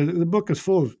things. So the book is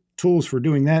full of tools for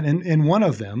doing that, and one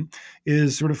of them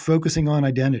is sort of focusing on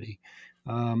identity,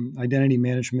 identity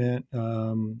management,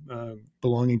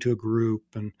 belonging to a group,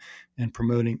 and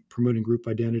promoting group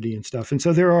identity and stuff. And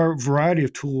so there are a variety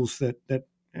of tools that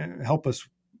help us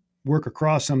work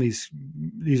across some of these.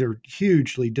 These are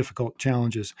hugely difficult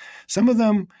challenges. Some of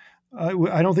them,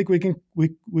 I don't think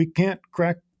we can't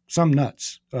crack some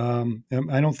nuts. I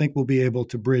don't think we'll be able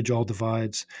to bridge all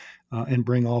divides and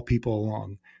bring all people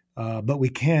along. But we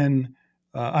can.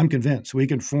 I'm convinced we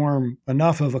can form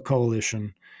enough of a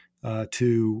coalition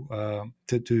to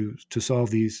solve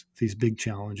these big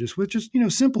challenges with just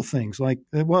simple things like,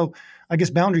 well, I guess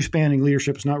boundary spanning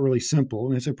leadership is not really simple,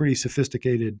 and it's a pretty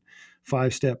sophisticated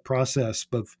 5-step process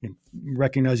of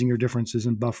recognizing your differences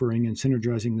and buffering and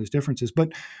synergizing those differences.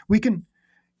 But we can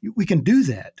do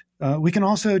that. We can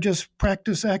also just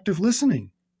practice active listening.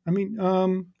 I mean,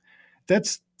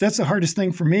 that's the hardest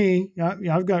thing for me.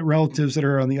 I've got relatives that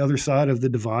are on the other side of the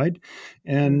divide,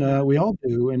 and we all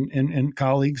do, and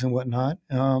colleagues and whatnot,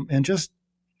 and just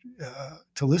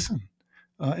to listen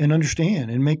and understand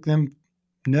and make them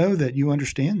know that you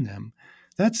understand them.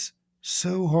 That's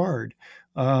so hard.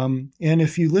 And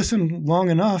if you listen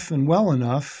long enough and well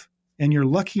enough, and you're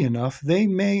lucky enough, they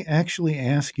may actually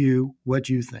ask you what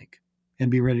you think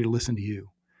and be ready to listen to you.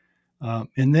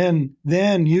 And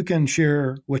then you can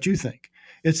share what you think.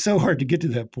 It's so hard to get to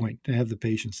that point, to have the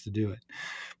patience to do it.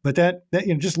 But that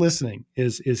just listening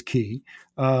is key.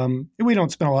 We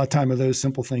don't spend a lot of time on those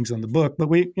simple things on the book, but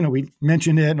we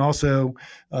mentioned it, and also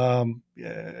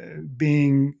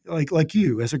being like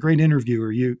you as a great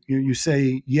interviewer, you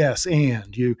say yes,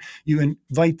 and you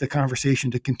invite the conversation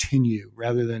to continue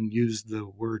rather than use the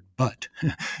word but.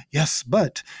 Yes,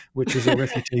 but, which is a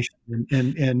refutation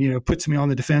and puts me on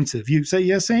the defensive. You say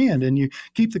yes, and you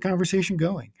keep the conversation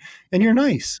going, and you're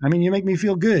nice. I mean, you make me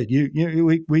feel good.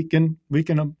 We can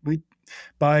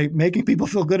by making people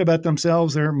feel good about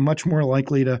themselves, they're much more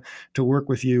likely to work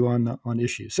with you on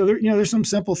issues. So there's some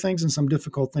simple things and some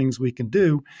difficult things we can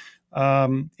do,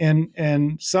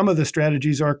 and some of the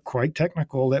strategies are quite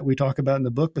technical that we talk about in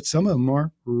the book, but some of them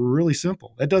are really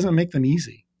simple. That doesn't make them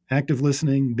easy. Active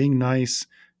listening, being nice,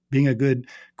 being a good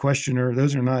questioner,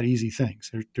 those are not easy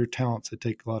things. They're talents that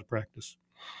take a lot of practice.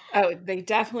 Oh, they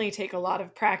definitely take a lot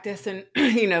of practice, and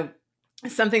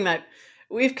something that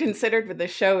we've considered with the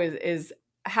show is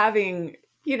having,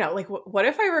 like, what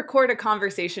if I record a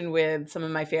conversation with some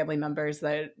of my family members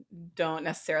that don't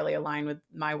necessarily align with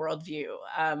my worldview?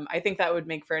 I think that would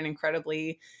make for an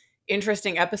incredibly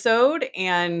interesting episode,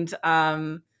 and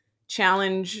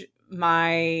challenge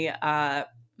my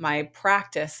my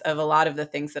practice of a lot of the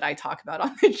things that I talk about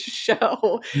on this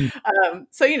show.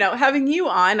 So, having you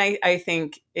on, I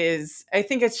think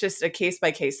it's just a case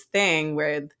by case thing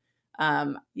where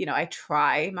I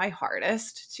try my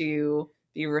hardest to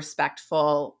be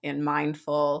respectful and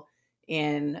mindful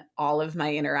in all of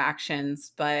my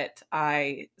interactions, but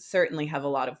I certainly have a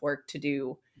lot of work to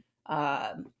do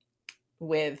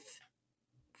with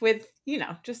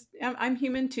just I'm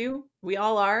human too. We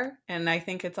all are, and I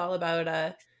think it's all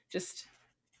about just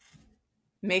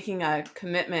making a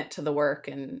commitment to the work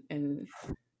and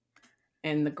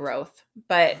the growth.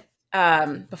 But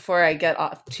before I get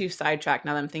off too sidetracked,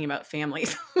 now that I'm thinking about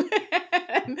families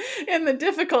and the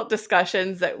difficult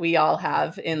discussions that we all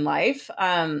have in life,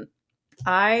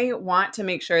 I want to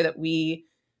make sure that we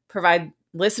provide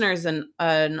listeners an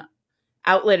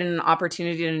outlet and an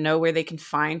opportunity to know where they can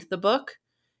find the book.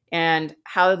 and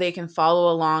how they can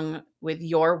follow along with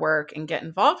your work and get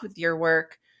involved with your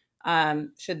work,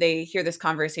 should they hear this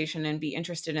conversation and be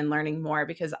interested in learning more.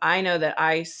 Because I know that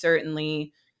I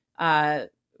certainly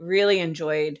really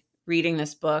enjoyed reading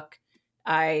this book.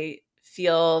 I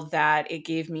feel that it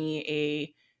gave me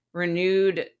a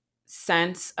renewed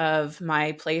sense of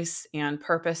my place and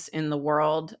purpose in the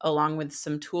world, along with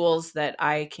some tools that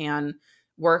I can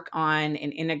work on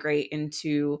and integrate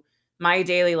into my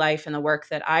daily life and the work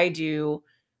that I do,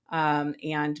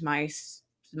 and my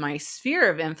sphere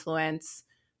of influence.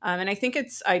 And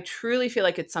I truly feel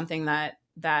like it's something that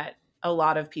a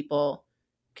lot of people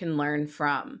can learn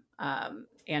from,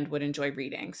 and would enjoy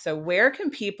reading. So where can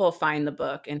people find the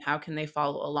book, and how can they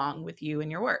follow along with you and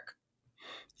your work?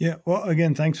 Yeah. Well,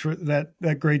 again, thanks for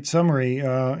that great summary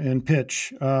and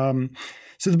pitch. So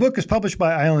the book is published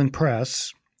by Island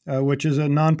Press, which is a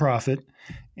nonprofit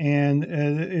and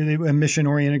a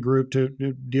mission-oriented group to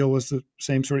deal with the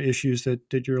same sort of issues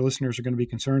that your listeners are going to be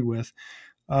concerned with.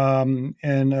 And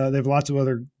they have lots of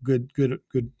other good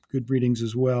readings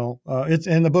as well.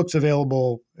 And the book's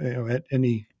available at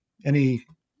any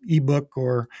ebook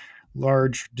or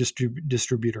large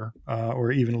distributor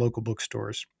or even local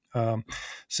bookstores. Leadership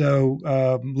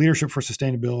for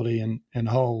Sustainability and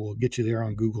Hull will get you there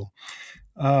on Google.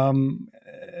 How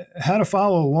to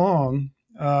follow along.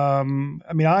 I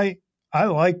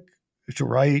like to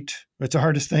write. It's the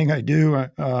hardest thing I do,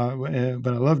 but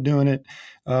I love doing it.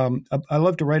 I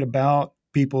love to write about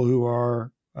people who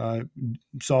are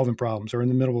solving problems or in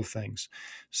the middle of things.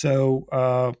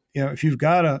 So, if you've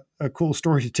got a cool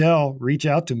story to tell, reach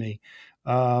out to me.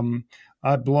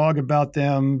 I blog about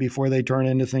them before they turn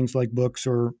into things like books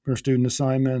or student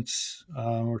assignments,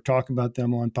 or talk about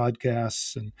them on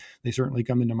podcasts, and they certainly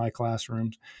come into my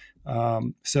classrooms.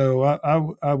 So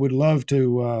I would love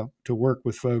to work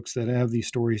with folks that have these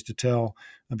stories to tell,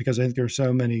 because I think there are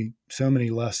so many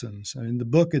lessons. I mean, the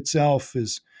book itself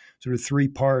is sort of three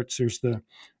parts. There's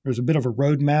a bit of a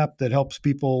roadmap that helps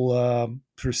people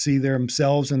sort of see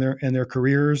themselves and their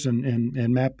careers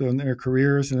and map on their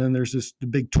careers, and then there's the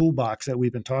big toolbox that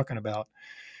we've been talking about.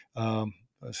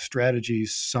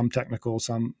 Strategies, some technical,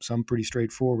 some pretty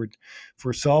straightforward,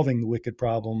 for solving the wicked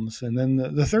problems. And then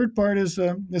the third part is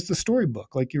it's the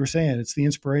storybook, like you were saying. It's the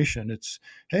inspiration. It's,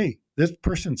 hey, this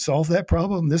person solved that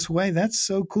problem this way. That's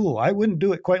so cool. I wouldn't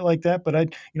do it quite like that, but I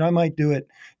might do it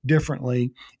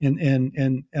differently.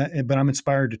 But I'm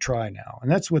inspired to try now,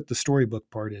 and that's what the storybook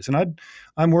part is. And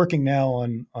I'm working now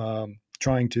on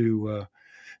trying to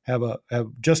have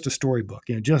just a storybook,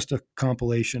 just a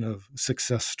compilation of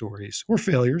success stories or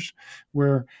failures,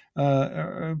 where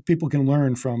people can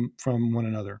learn from one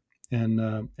another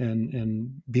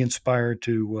and be inspired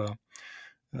to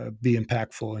be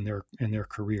impactful in their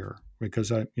career.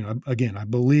 Because I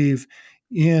believe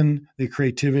in the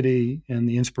creativity and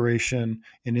the inspiration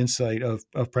and insight of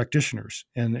practitioners,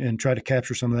 and try to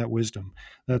capture some of that wisdom.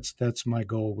 That's my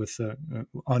goal with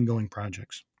ongoing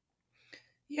projects.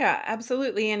 Yeah,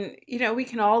 absolutely. And, we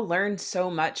can all learn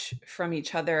so much from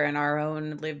each other and our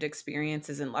own lived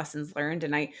experiences and lessons learned.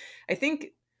 And I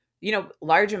think,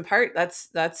 large in part,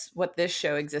 that's what this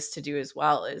show exists to do as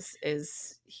well,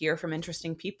 is hear from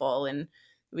interesting people. And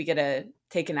we get to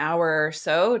take an hour or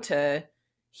so to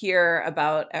hear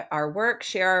about our work,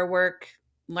 share our work,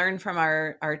 learn from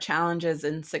our challenges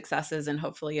and successes, and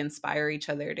hopefully inspire each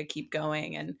other to keep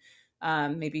going, and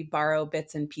maybe borrow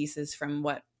bits and pieces from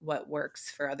what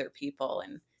works for other people,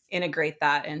 and integrate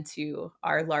that into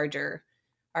our larger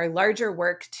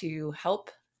work to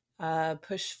help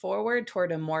push forward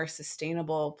toward a more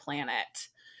sustainable planet.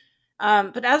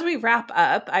 But as we wrap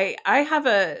up, I have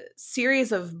a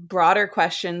series of broader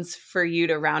questions for you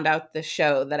to round out the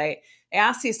show that I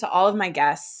ask these to all of my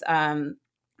guests,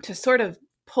 to sort of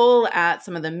pull at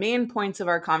some of the main points of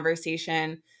our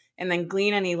conversation, and then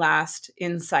glean any last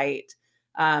insight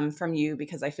from you,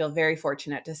 because I feel very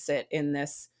fortunate to sit in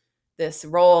this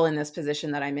role, in this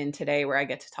position that I'm in today, where I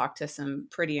get to talk to some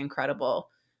pretty incredible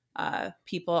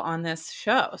people on this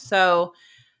show. So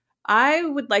I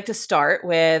would like to start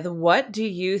with, what do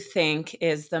you think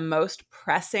is the most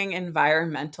pressing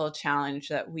environmental challenge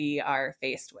that we are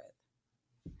faced with?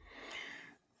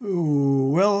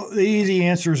 Ooh, well, the easy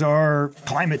answers are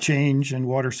climate change and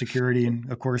water security,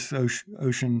 and of course,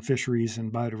 ocean fisheries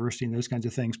and biodiversity and those kinds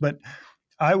of things. But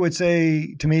I would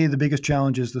say, to me, the biggest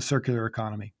challenge is the circular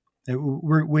economy.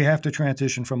 We have to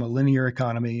transition from a linear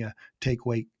economy, a take,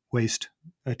 make,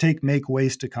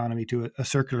 waste economy, to a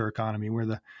circular economy, where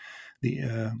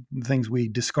the things we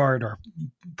discard are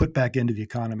put back into the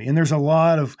economy. And there's a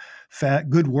lot of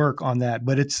good work on that,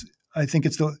 but I think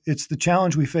it's the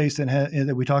challenge we face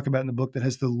that we talk about in the book that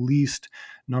has the least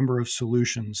number of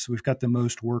solutions. We've got the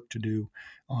most work to do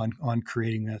on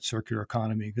creating that circular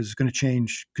economy, because it's going to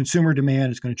change consumer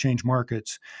demand, it's going to change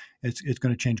markets, it's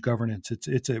going to change governance.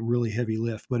 It's a really heavy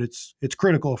lift, but it's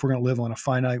critical if we're going to live on a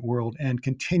finite world and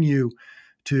continue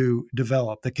to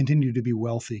develop, that continue to be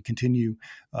wealthy, continue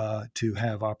to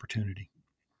have opportunity.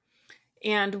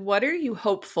 And what are you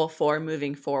hopeful for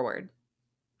moving forward?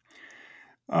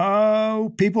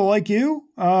 People like you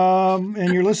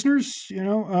and your listeners,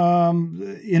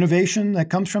 innovation that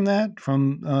comes from that,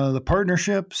 from the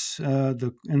partnerships, and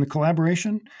the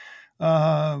collaboration.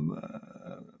 But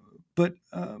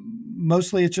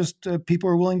mostly it's just people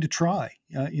are willing to try.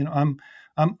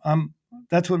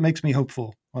 That's what makes me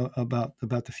hopeful about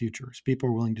the future, is people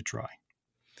are willing to try.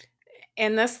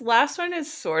 And this last one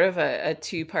is sort of a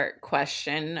two-part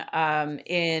question.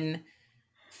 In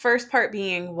first part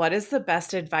being, what is the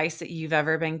best advice that you've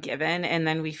ever been given? And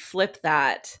then we flip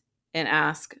that and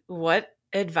ask, what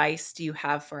advice do you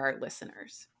have for our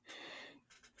listeners?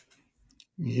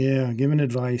 Yeah, giving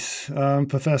advice. I'm a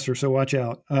professor, so watch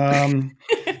out. The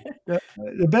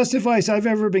best advice I've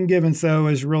ever been given, though,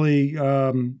 is really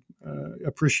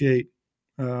appreciate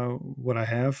what I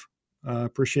have,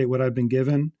 appreciate what I've been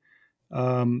given.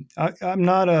 I'm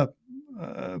not a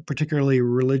particularly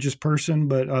religious person,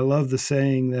 but I love the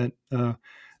saying that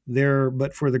there,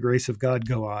 but for the grace of God,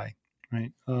 go I.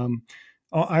 Right.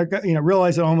 I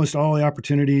realize that almost all the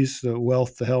opportunities, the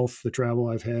wealth, the health, the travel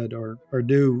I've had are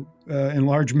due in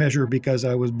large measure because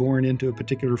I was born into a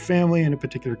particular family in a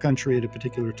particular country at a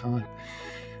particular time.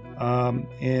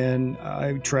 And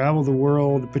I travel the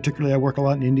world. Particularly, I work a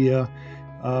lot in India,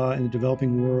 in the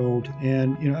developing world,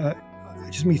 and I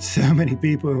just meet so many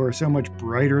people who are so much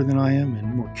brighter than I am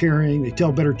and more caring. They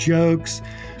tell better jokes.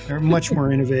 They're much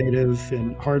more innovative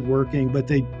and hardworking, but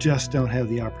they just don't have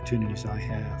the opportunities I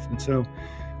have. And so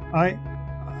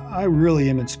I really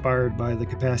am inspired by the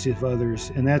capacity of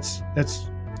others. And that's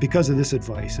because of this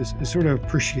advice, is sort of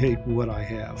appreciate what I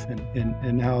have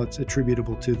and how it's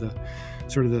attributable to the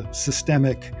sort of the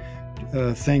systemic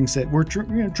things that we're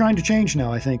trying to change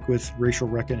now, I think, with racial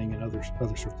reckoning and other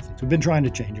sorts of things. We've been trying to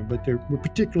change them, but we're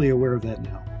particularly aware of that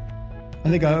now. I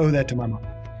think I owe that to my mom.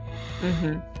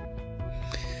 Mm-hmm.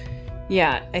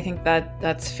 Yeah, I think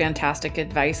that's fantastic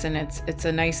advice, and it's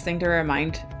a nice thing to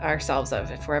remind ourselves of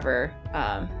if we're ever,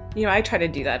 I try to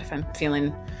do that if I'm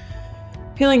feeling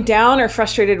down or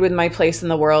frustrated with my place in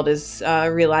the world, is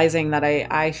realizing that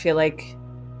I feel like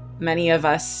many of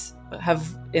us have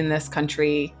in this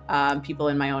country, people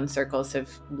in my own circles have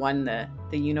won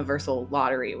the universal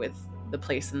lottery with the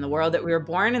place in the world that we were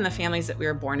born and the families that we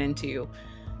were born into.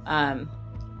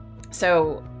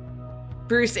 So,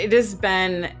 Bruce, it has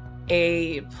been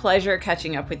a pleasure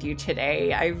catching up with you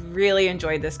today. I really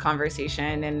enjoyed this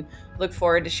conversation and look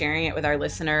forward to sharing it with our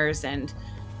listeners. And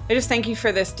I just thank you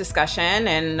for this discussion.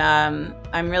 And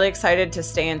I'm really excited to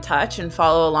stay in touch and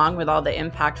follow along with all the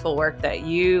impactful work that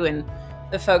you and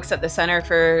the folks at the Center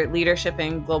for Leadership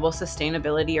and Global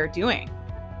Sustainability are doing.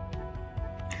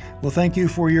 Well, thank you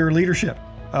for your leadership.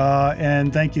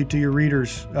 And thank you to your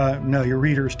readers,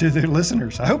 to the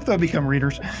listeners. I hope they'll become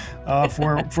readers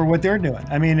for what they're doing.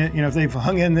 I mean, if they've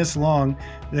hung in this long,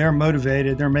 they're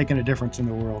motivated, they're making a difference in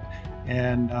the world.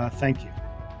 And thank you.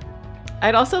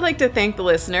 I'd also like to thank the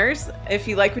listeners. If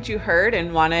you like what you heard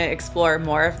and want to explore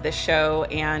more of the show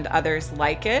and others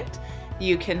like it,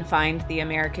 you can find the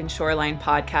American Shoreline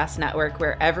Podcast Network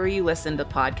wherever you listen to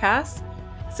podcasts.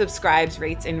 Subscribes,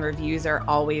 rates, and reviews are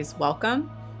always welcome.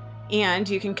 And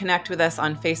you can connect with us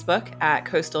on Facebook at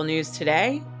Coastal News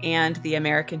Today and the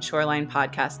American Shoreline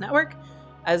Podcast Network,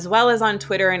 as well as on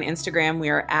Twitter and Instagram. We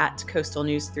are at Coastal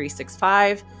News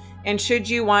 365. And should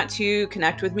you want to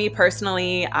connect with me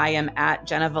personally, I am at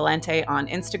Jenna Valente on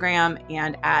Instagram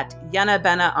and at Yenna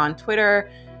Benna on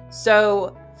Twitter.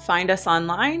 So find us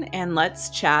online and let's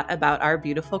chat about our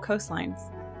beautiful coastlines.